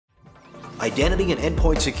Identity and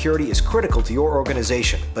endpoint security is critical to your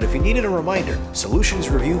organization, but if you needed a reminder, Solutions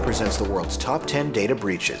Review presents the world's top 10 data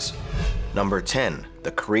breaches. Number 10.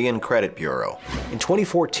 The Korean Credit Bureau. In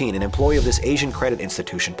 2014, an employee of this Asian credit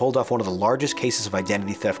institution pulled off one of the largest cases of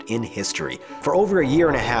identity theft in history. For over a year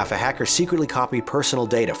and a half, a hacker secretly copied personal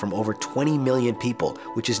data from over 20 million people,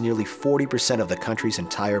 which is nearly 40% of the country's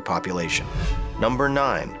entire population. Number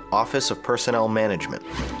 9. Office of Personnel Management.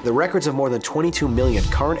 The records of more than 22 million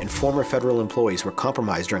current and former federal employees were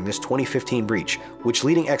compromised during this 2015 breach, which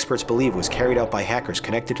leading experts believe was carried out by hackers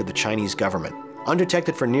connected to the Chinese government.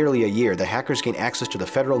 Undetected for nearly a year, the hackers gained access to the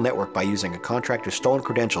federal network by using a contractor's stolen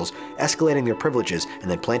credentials, escalating their privileges, and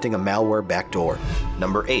then planting a malware backdoor.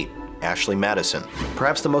 Number 8. Ashley Madison.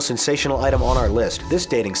 Perhaps the most sensational item on our list, this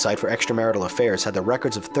dating site for extramarital affairs had the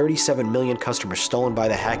records of 37 million customers stolen by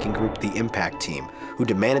the hacking group The Impact Team, who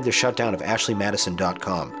demanded the shutdown of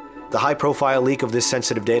AshleyMadison.com. The high-profile leak of this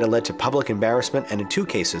sensitive data led to public embarrassment and, in 2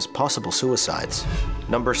 cases, possible suicides.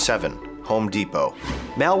 Number 7. Home Depot.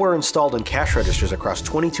 Malware installed in cash registers across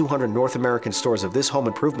 2,200 North American stores of this home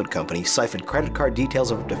improvement company siphoned credit card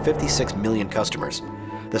details of up to 56 million customers.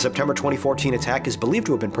 The September 2014 attack is believed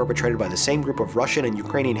to have been perpetrated by the same group of Russian and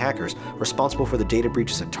Ukrainian hackers responsible for the data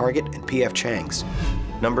breaches at Target and P.F. Chang's.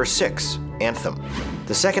 Number 6. Anthem.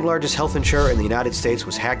 The second largest health insurer in the United States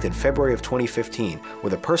was hacked in February of 2015, where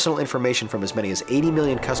the personal information from as many as 80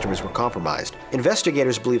 million customers were compromised.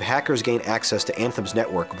 Investigators believe hackers gained access to Anthem's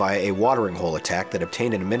network via a watering hole attack that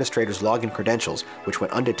obtained an administrator's login credentials, which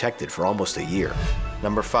went undetected for almost a year.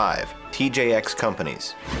 Number 5. TJX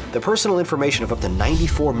Companies. The personal information of up to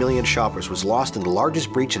 94 million shoppers was lost in the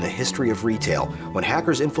largest breach in the history of retail when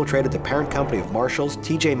hackers infiltrated the parent company of Marshalls,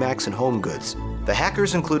 TJ Maxx, and Home Goods. The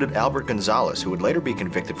hackers included Albert Gonzalez, who would later be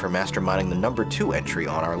convicted for masterminding the number 2 entry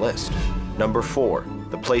on our list. Number 4.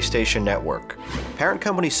 The PlayStation Network. Parent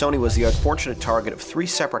company Sony was the unfortunate target of 3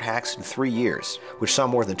 separate hacks in 3 years, which saw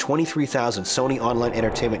more than 23,000 Sony online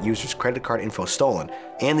entertainment users' credit card info stolen,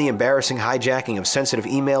 and the embarrassing hijacking of sensitive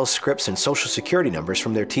emails, scripts, and social security numbers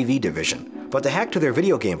from their TV division. But the hack to their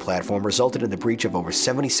video game platform resulted in the breach of over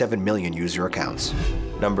 77 million user accounts.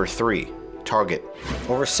 Number 3. Target.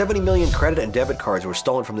 Over 70 million credit and debit cards were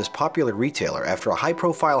stolen from this popular retailer after a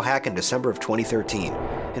high-profile hack in December of 2013.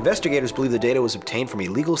 Investigators believe the data was obtained from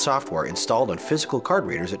illegal software installed on physical card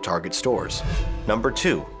readers at Target stores. Number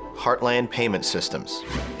 2. Heartland Payment Systems.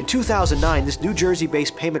 In 2009, this New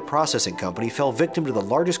Jersey-based payment processing company fell victim to the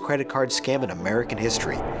largest credit card scam in American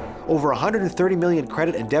history. Over 130 million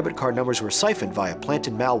credit and debit card numbers were siphoned via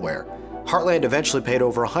planted malware. Heartland eventually paid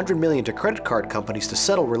over $100 million to credit card companies to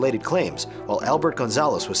settle related claims, while Albert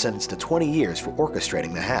Gonzalez was sentenced to 20 years for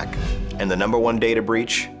orchestrating the hack. And the number 1 data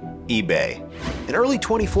breach? eBay. In early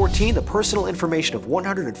 2014, the personal information of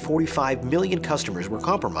 145 million customers were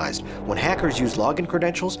compromised when hackers used login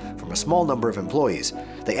credentials from a small number of employees.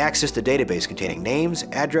 They accessed a database containing names,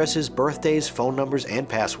 addresses, birthdays, phone numbers, and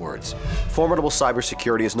passwords. Formidable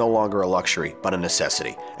cybersecurity is no longer a luxury, but a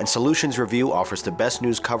necessity, and Solutions Review offers the best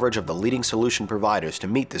news coverage of the leading solution providers to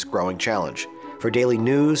meet this growing challenge. For daily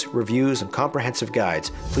news, reviews, and comprehensive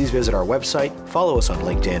guides, please visit our website, follow us on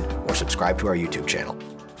LinkedIn, or subscribe to our YouTube channel.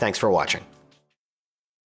 Thanks for watching.